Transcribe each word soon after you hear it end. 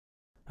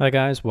Hi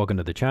guys, welcome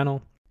to the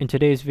channel. In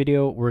today's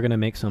video, we're going to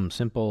make some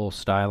simple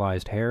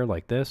stylized hair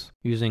like this,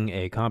 using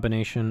a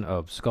combination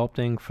of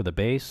sculpting for the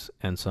base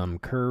and some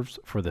curves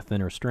for the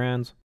thinner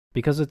strands.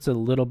 Because it's a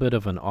little bit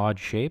of an odd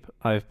shape,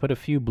 I've put a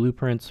few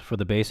blueprints for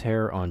the base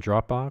hair on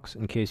Dropbox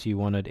in case you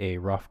wanted a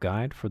rough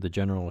guide for the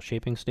general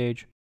shaping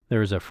stage.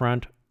 There is a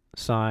front,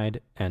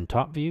 side, and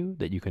top view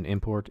that you can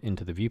import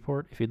into the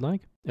viewport if you'd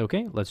like.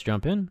 Okay, let's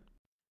jump in.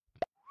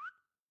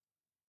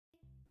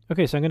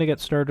 Okay, so I'm going to get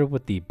started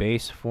with the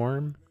base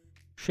form.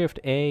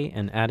 Shift A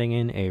and adding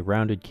in a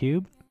rounded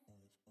cube,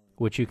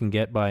 which you can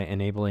get by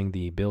enabling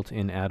the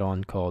built-in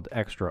add-on called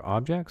Extra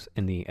Objects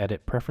in the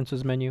Edit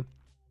Preferences menu.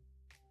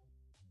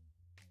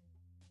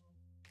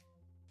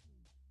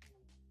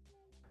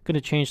 Going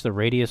to change the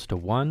radius to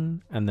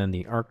 1 and then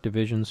the arc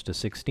divisions to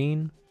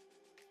 16.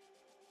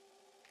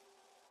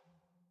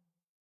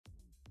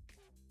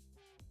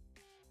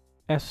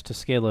 S to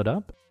scale it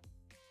up.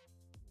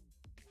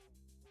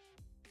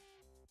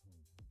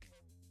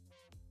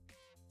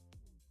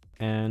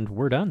 And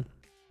we're done.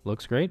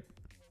 Looks great.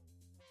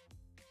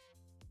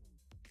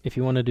 If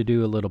you wanted to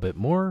do a little bit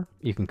more,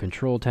 you can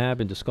Control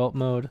Tab into Sculpt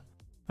mode.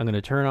 I'm going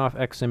to turn off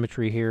X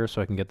symmetry here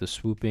so I can get the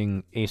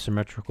swooping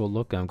asymmetrical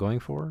look I'm going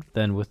for.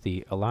 Then with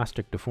the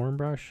elastic deform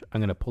brush,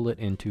 I'm going to pull it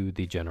into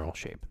the general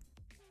shape.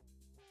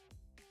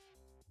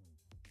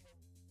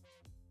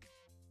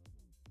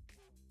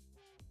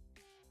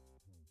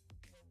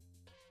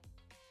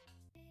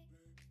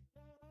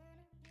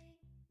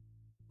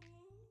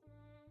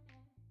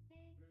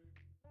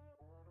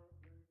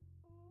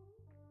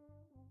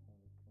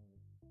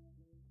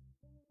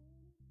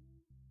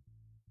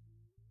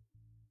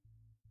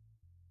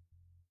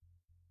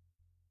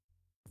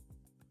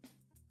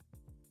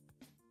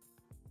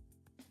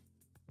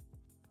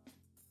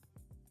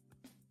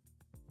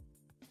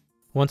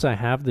 Once I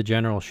have the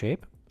general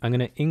shape, I'm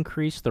going to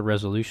increase the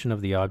resolution of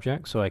the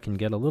object so I can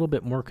get a little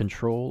bit more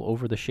control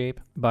over the shape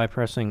by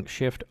pressing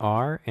Shift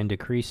R and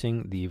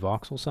decreasing the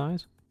voxel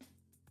size.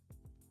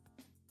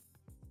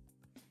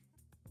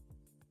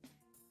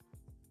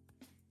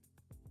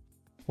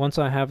 Once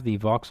I have the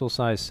voxel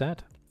size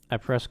set, I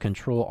press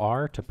Control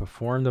R to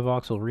perform the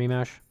voxel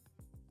remesh.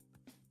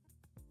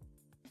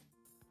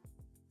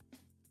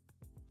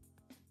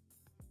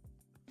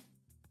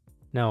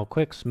 Now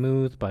quick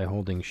smooth by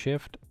holding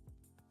Shift.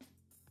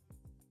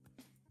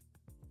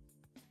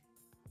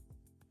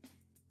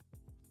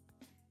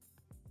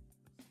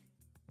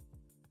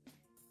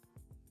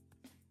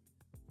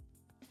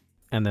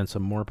 And then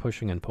some more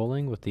pushing and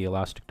pulling with the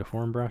elastic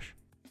deform brush.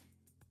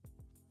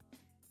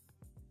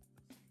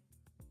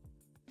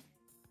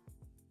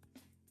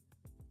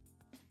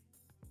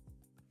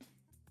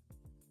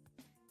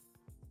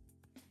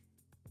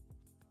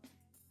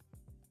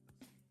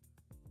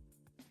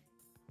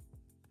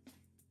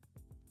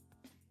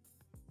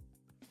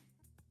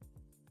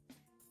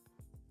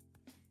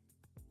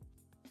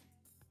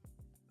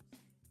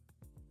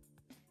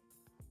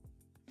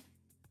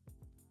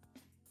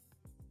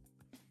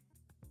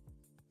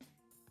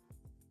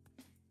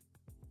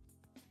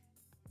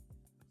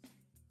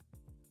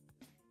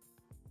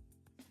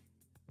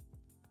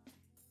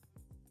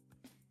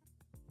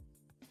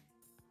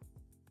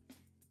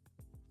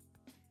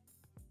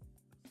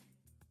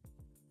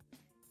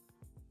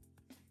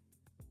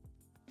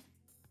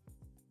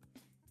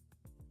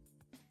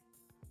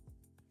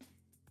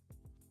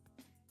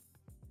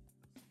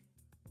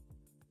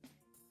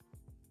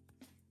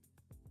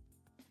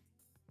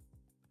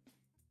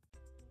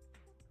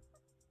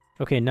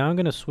 Okay, now I'm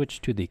going to switch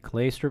to the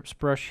clay strips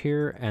brush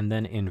here and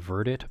then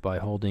invert it by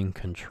holding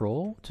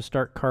Control to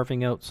start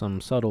carving out some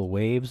subtle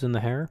waves in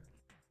the hair.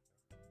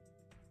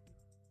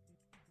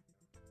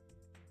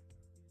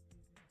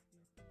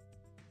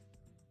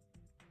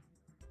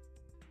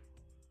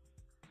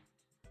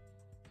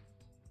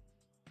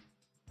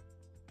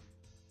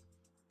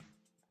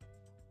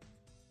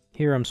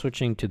 Here I'm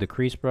switching to the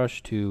crease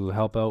brush to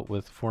help out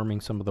with forming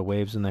some of the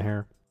waves in the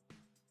hair.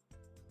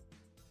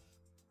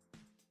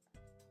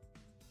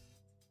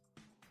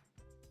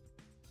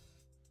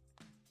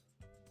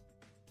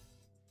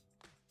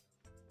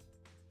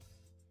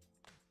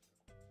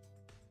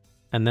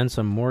 And then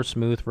some more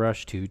smooth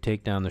brush to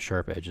take down the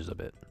sharp edges a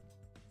bit.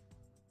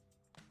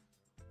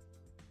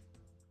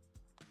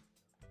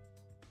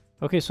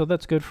 Okay, so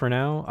that's good for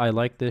now. I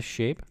like this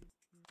shape.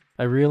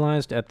 I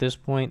realized at this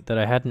point that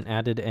I hadn't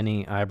added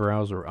any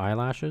eyebrows or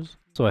eyelashes,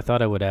 so I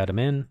thought I would add them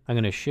in. I'm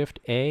going to Shift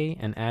A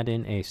and add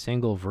in a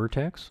single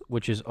vertex,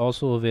 which is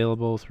also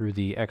available through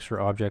the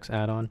Extra Objects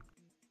add-on.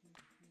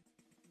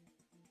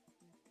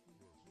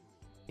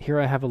 Here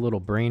I have a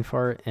little brain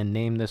fart and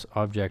name this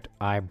object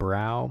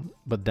eyebrow,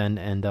 but then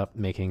end up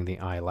making the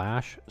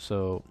eyelash.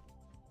 So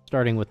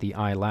starting with the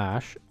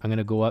eyelash, I'm going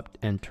to go up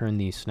and turn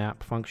the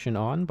snap function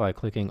on by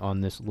clicking on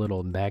this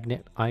little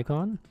magnet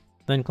icon.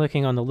 Then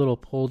clicking on the little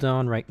pull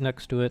down right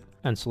next to it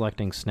and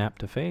selecting snap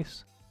to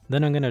face.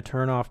 Then I'm going to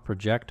turn off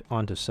project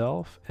onto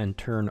self and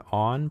turn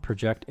on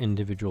project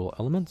individual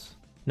elements.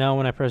 Now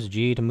when I press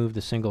G to move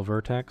the single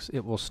vertex,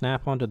 it will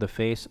snap onto the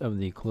face of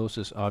the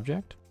closest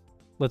object.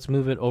 let's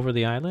move it over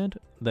the eyelid.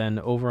 Then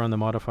over on the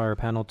modifier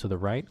panel to the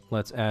right,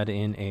 let's add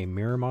in a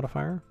mirror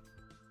modifier.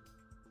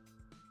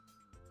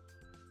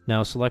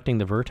 Now selecting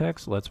the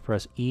vertex, let's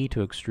press E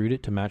to extrude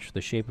it to match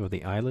the shape of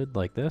the eyelid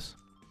like this.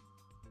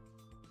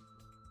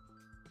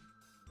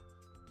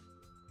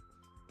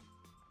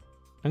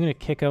 I'm going to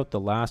kick out the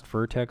last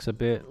vertex a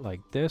bit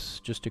like this,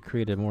 just to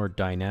create a more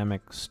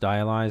dynamic,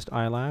 stylized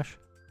eyelash.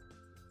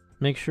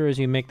 Make sure as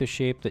you make the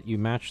shape that you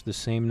match the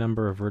same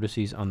number of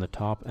vertices on the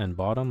top and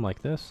bottom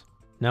like this.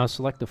 Now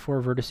select the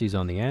 4 vertices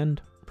on the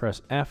end,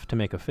 press F to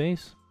make a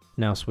face.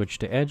 Now switch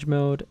to edge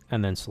mode,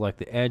 and then select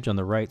the edge on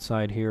the right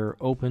side here,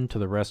 open to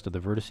the rest of the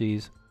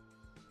vertices.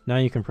 Now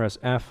you can press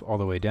F all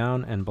the way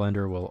down, and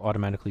Blender will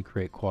automatically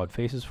create quad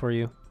faces for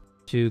you.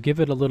 To give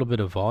it a little bit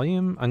of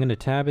volume, I'm going to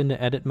tab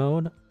into edit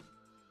mode.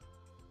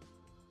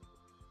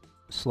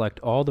 Select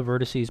all the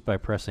vertices by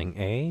pressing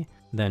A,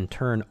 then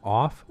turn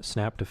off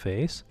snap to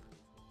face,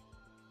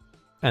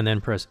 and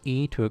then press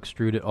E to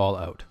extrude it all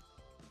out.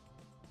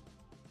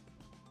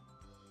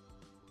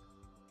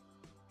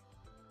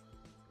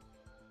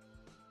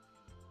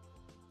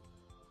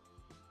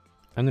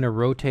 I'm going to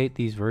rotate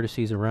these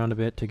vertices around a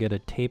bit to get a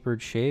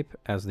tapered shape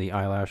as the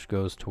eyelash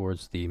goes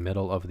towards the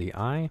middle of the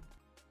eye.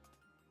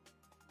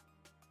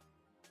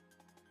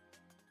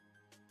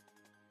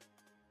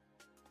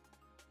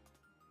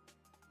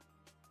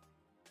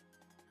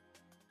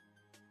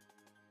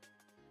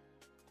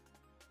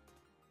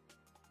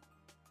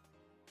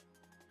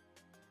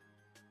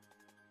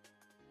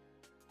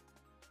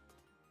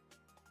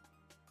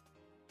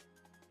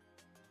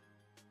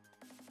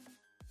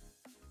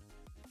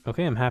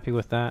 Okay, I'm happy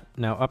with that.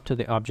 Now up to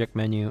the object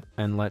menu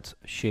and let's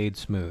shade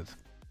smooth.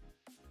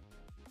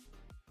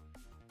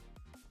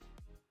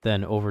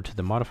 Then over to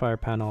the modifier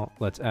panel,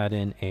 let's add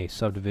in a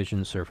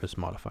subdivision surface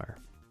modifier.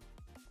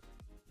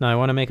 Now I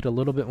want to make it a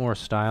little bit more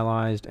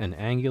stylized and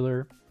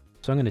angular,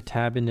 so I'm going to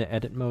tab into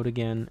edit mode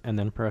again and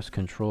then press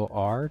Ctrl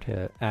R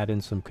to add in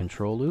some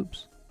control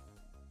loops.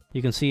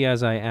 You can see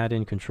as I add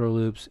in control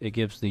loops, it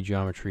gives the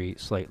geometry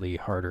slightly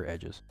harder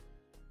edges.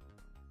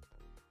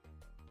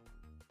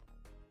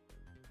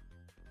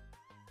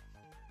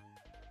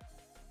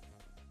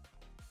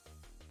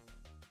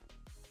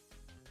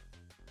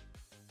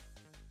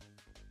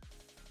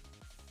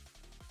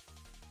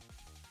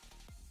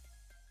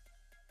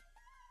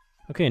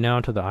 Okay, now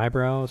onto the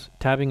eyebrows.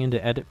 Tabbing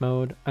into edit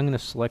mode, I'm going to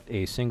select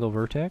a single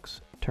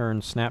vertex,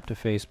 turn snap to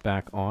face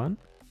back on,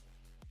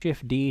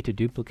 Shift D to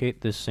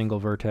duplicate this single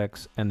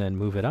vertex and then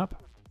move it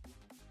up.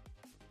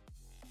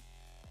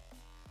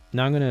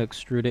 Now I'm going to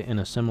extrude it in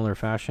a similar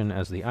fashion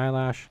as the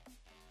eyelash,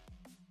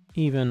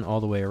 even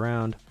all the way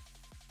around.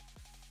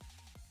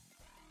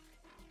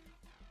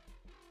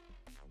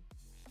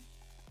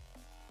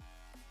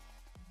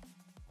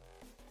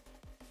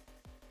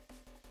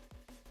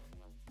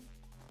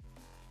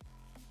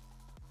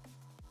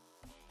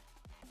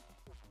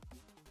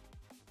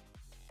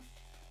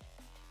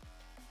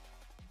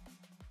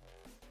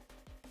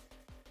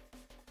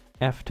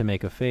 F to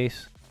make a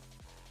face,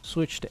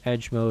 switch to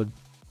edge mode,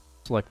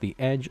 select the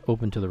edge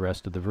open to the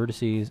rest of the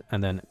vertices,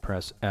 and then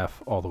press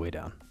F all the way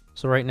down.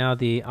 So right now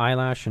the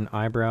eyelash and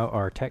eyebrow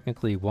are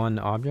technically one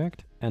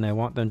object, and I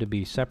want them to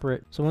be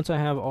separate. So once I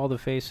have all the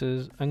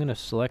faces, I'm going to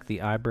select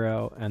the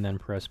eyebrow and then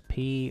press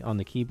P on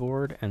the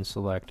keyboard and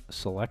select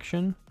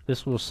Selection.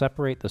 This will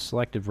separate the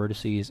selected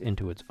vertices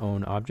into its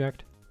own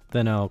object.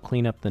 Then I'll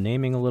clean up the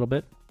naming a little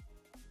bit.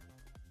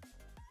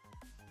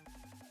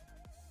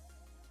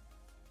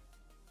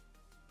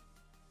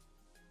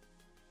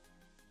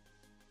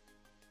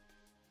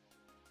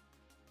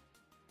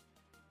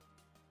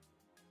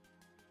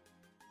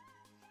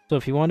 So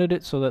if you wanted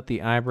it so that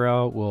the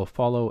eyebrow will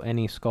follow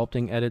any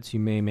sculpting edits you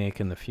may make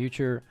in the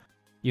future,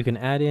 you can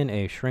add in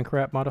a shrink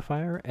wrap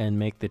modifier and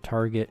make the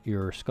target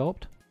your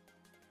sculpt.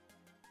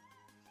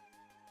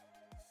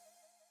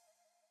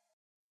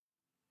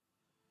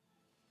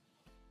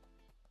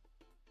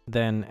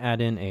 Then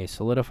add in a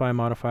solidify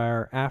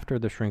modifier after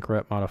the shrink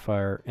wrap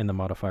modifier in the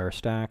modifier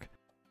stack.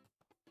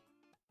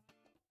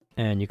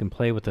 And you can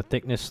play with the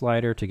thickness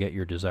slider to get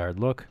your desired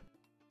look.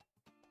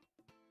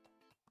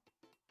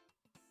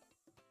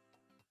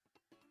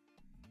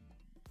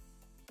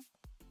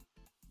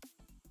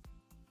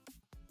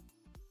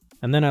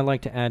 And then I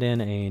like to add in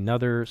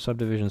another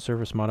subdivision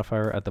surface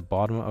modifier at the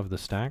bottom of the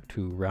stack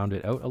to round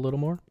it out a little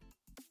more.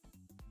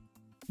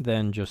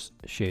 Then just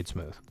shade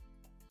smooth.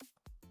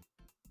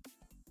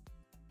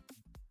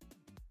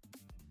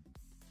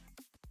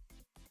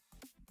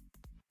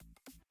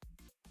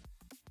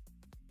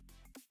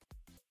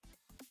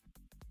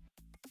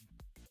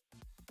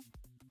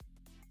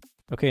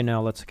 Okay,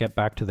 now let's get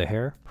back to the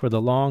hair. For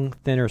the long,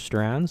 thinner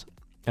strands,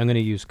 I'm going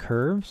to use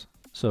curves.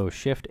 So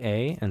Shift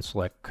A and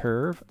select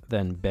Curve,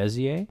 then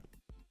Bezier.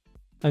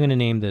 I'm going to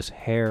name this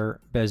Hair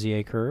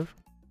Bezier Curve.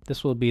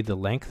 This will be the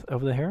length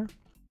of the hair.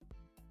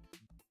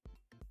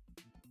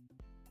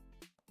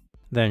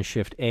 Then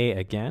Shift A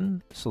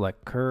again,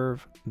 select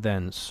Curve,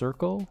 then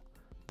Circle,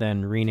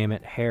 then rename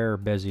it Hair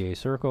Bezier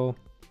Circle.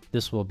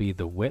 This will be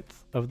the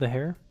width of the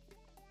hair.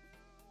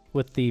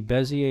 With the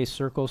Bezier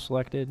circle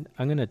selected,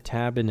 I'm going to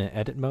tab into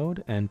edit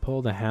mode and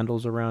pull the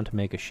handles around to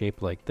make a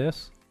shape like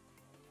this.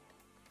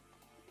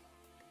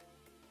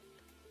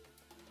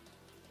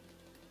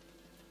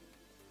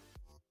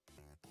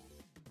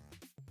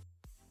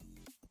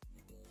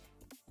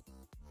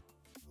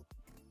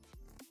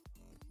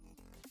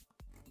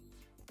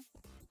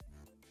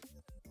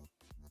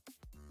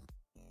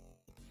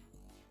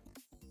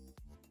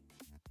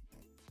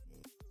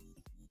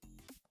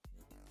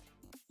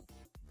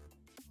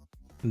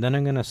 And then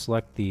I'm going to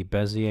select the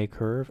Bezier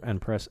curve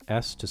and press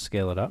S to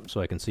scale it up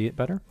so I can see it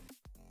better.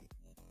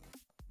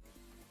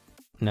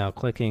 Now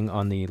clicking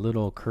on the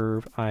little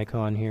curve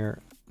icon here,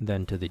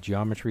 then to the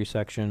geometry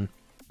section,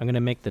 I'm going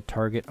to make the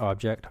target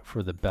object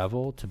for the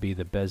bevel to be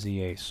the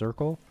Bezier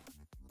circle.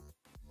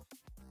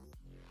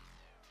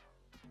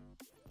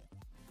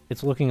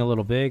 It's looking a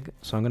little big,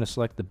 so I'm going to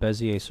select the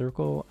Bezier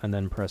circle and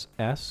then press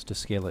S to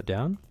scale it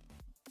down.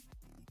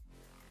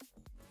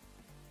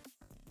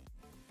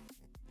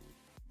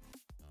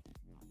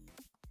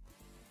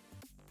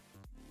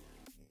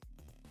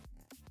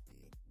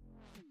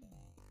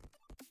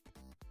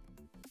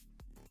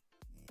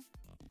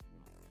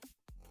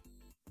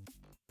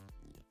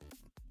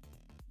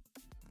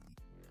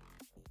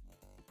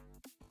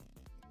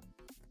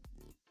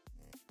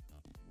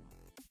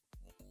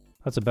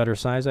 That's a better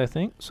size, I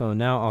think. So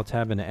now I'll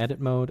tab into edit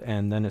mode,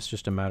 and then it's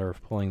just a matter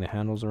of pulling the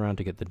handles around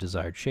to get the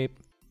desired shape.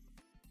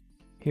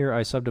 Here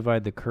I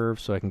subdivide the curve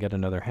so I can get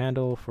another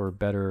handle for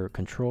better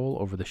control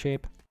over the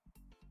shape.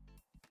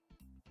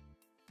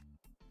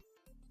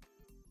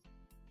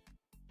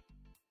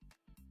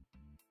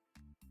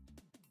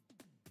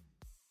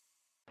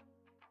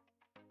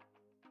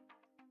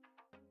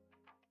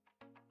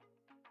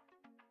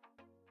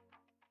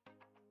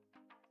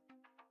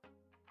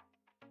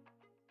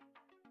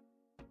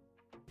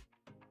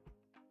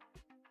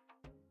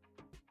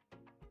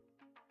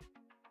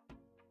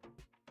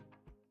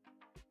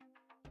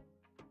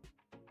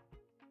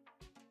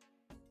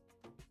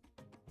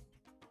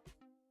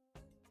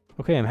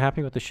 Okay, I'm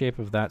happy with the shape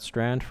of that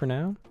strand for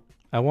now.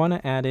 I want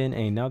to add in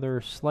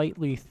another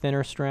slightly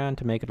thinner strand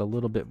to make it a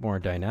little bit more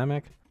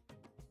dynamic.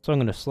 So I'm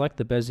going to select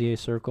the Bezier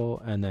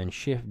circle and then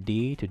Shift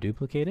D to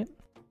duplicate it.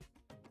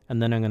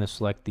 And then I'm going to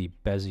select the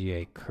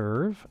Bezier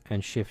curve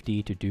and Shift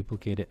D to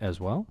duplicate it as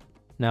well.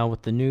 Now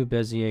with the new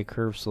Bezier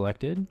curve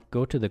selected,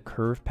 go to the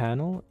curve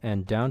panel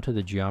and down to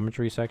the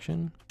geometry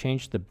section,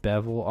 change the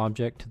bevel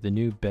object to the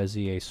new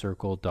Bezier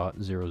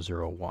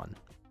circle.001.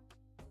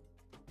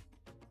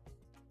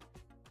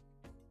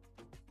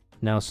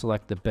 Now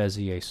select the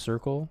Bezier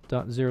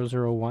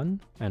circle.001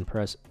 and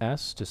press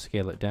S to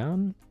scale it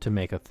down to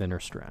make a thinner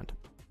strand.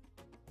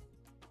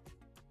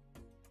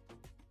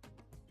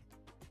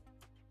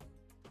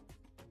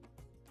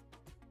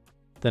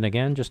 Then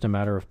again, just a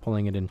matter of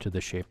pulling it into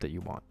the shape that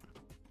you want.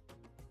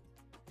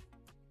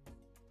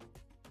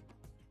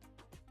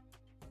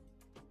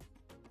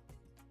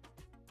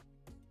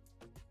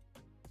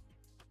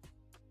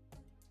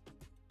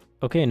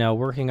 Okay, now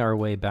working our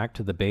way back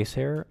to the base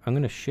hair, I'm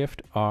going to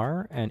Shift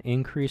R and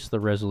increase the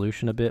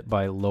resolution a bit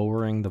by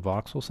lowering the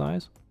voxel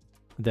size.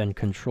 Then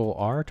Control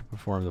R to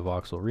perform the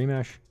voxel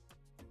remesh.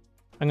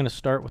 I'm going to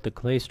start with the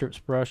clay strips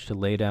brush to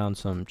lay down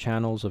some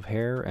channels of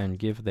hair and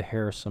give the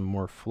hair some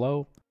more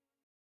flow.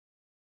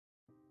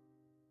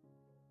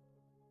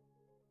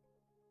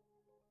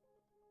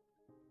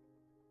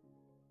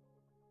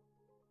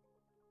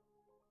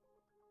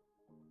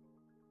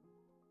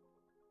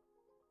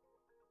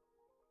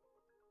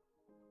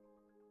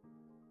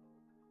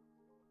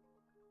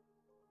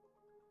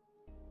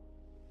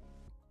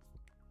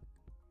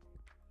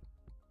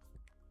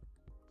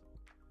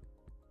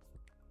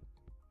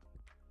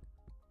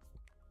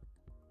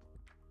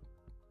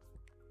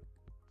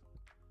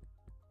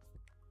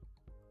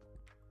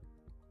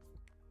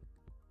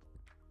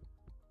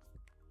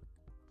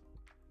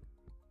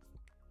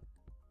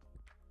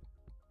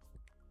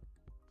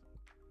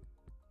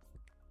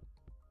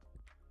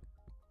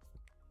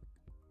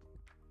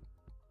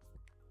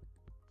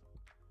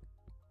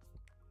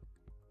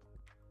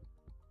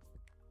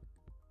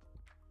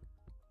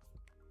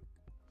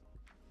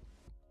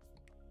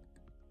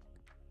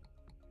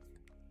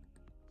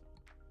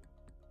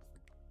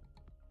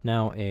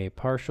 Now a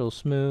partial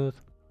smooth.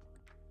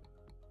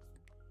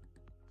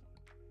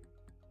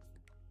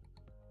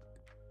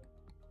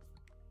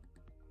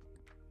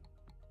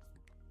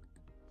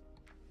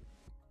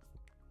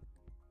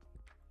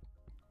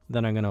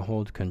 Then I'm going to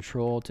hold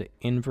Control to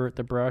invert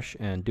the brush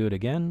and do it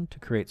again to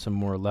create some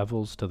more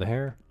levels to the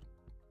hair.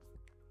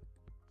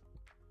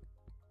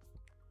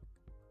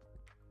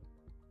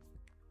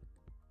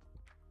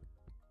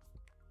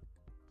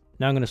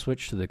 Now I'm going to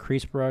switch to the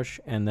crease brush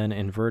and then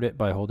invert it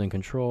by holding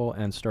Control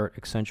and start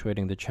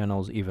accentuating the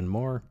channels even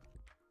more.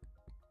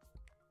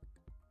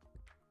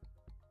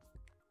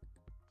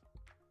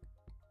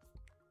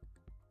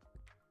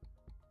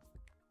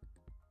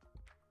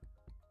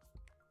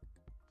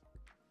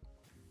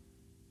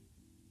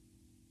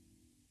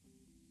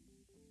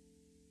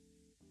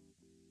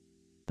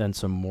 Then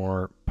some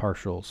more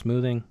partial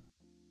smoothing.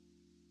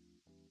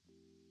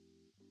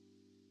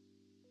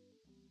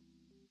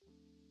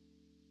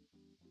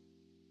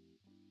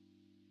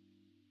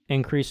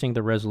 increasing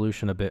the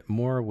resolution a bit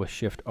more with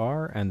Shift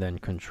R and then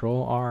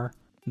Control R,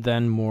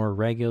 then more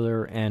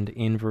regular and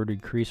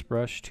inverted crease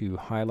brush to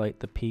highlight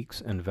the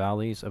peaks and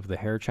valleys of the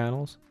hair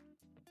channels.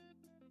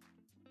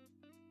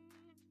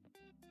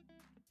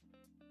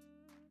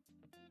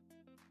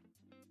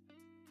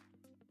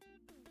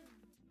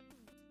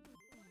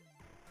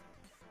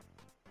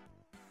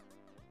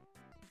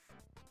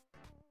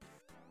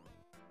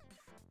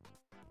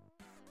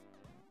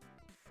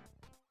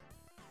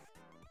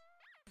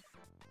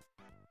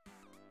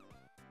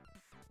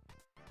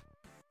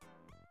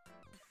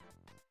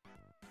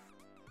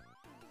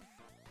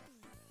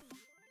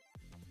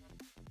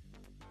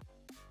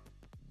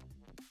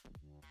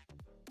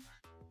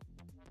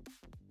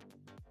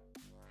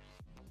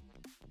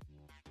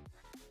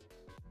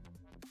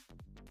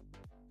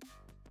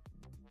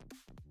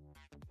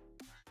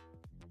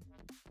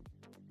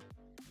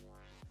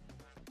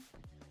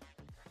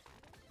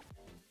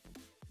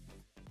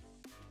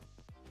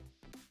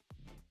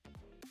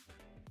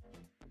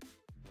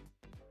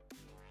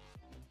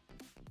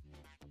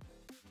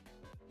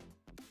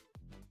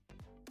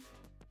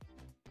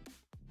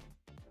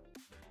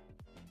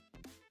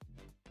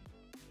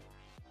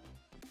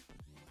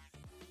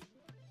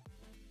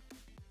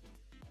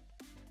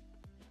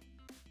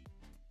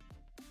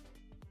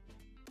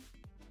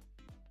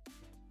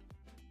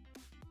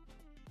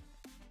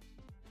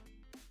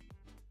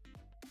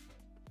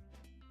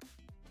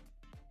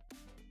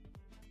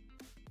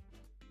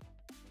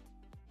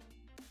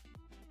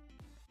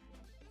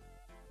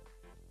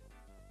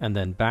 And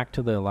then back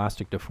to the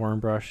elastic deform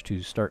brush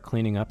to start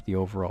cleaning up the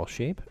overall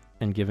shape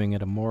and giving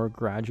it a more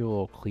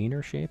gradual,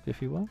 cleaner shape,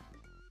 if you will.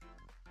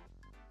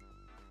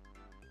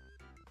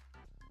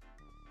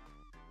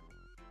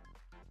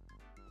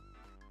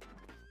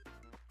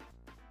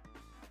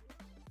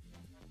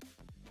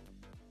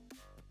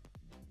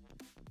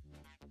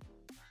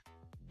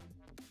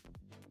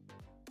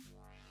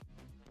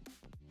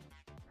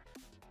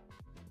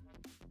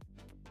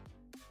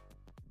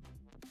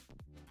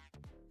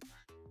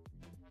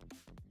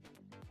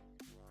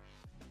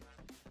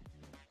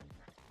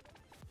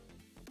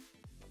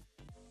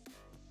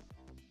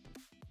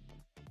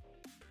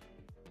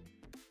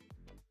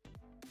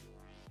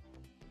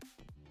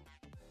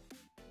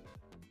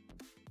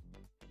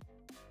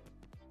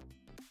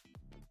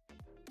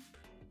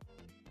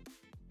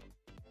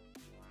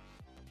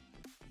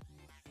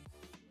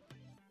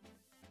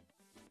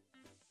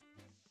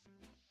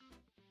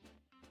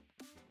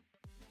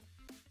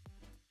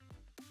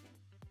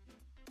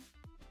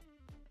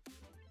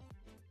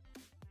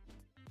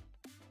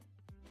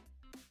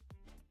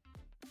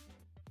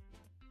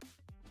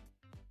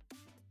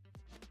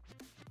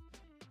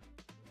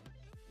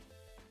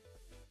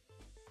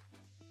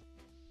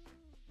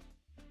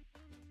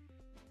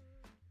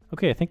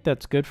 Okay, I think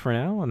that's good for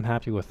now. I'm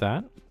happy with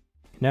that.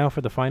 Now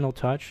for the final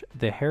touch,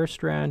 the hair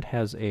strand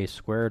has a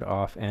squared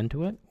off end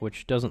to it,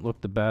 which doesn't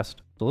look the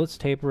best. So let's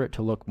taper it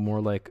to look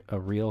more like a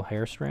real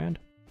hair strand.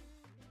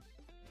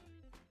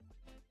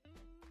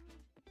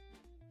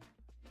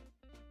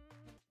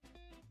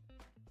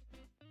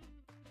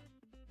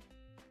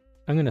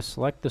 I'm going to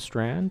select the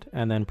strand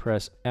and then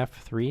press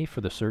F3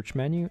 for the search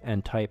menu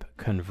and type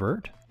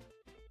convert.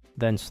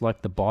 Then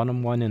select the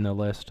bottom one in the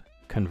list,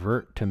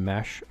 convert to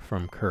mesh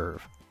from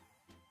curve.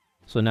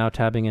 So now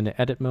tabbing into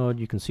edit mode,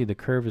 you can see the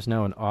curve is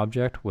now an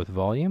object with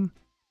volume.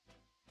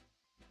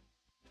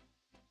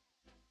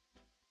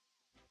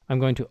 I'm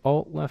going to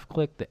alt left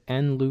click the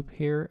end loop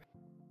here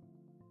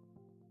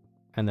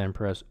and then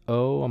press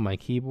O on my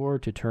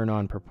keyboard to turn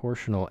on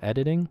proportional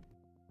editing.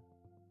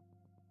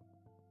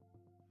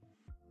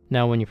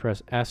 Now when you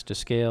press S to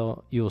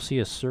scale, you will see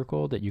a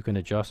circle that you can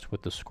adjust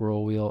with the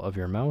scroll wheel of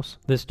your mouse.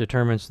 This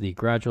determines the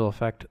gradual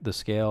effect the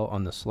scale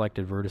on the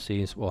selected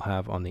vertices will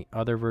have on the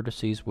other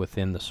vertices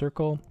within the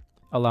circle,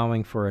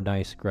 allowing for a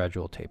nice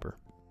gradual taper.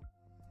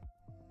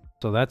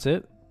 So that's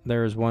it.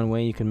 There is one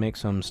way you can make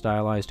some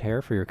stylized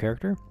hair for your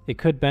character. It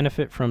could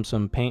benefit from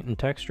some paint and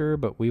texture,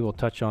 but we will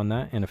touch on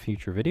that in a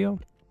future video.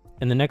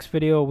 In the next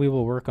video, we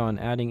will work on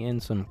adding in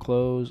some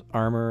clothes,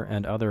 armor,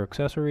 and other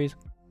accessories.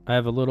 I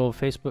have a little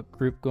Facebook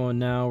group going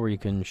now where you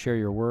can share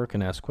your work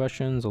and ask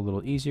questions a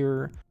little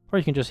easier, or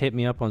you can just hit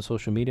me up on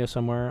social media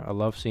somewhere. I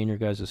love seeing your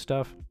guys'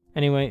 stuff.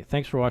 Anyway,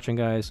 thanks for watching,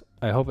 guys.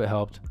 I hope it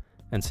helped,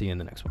 and see you in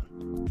the next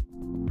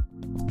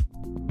one.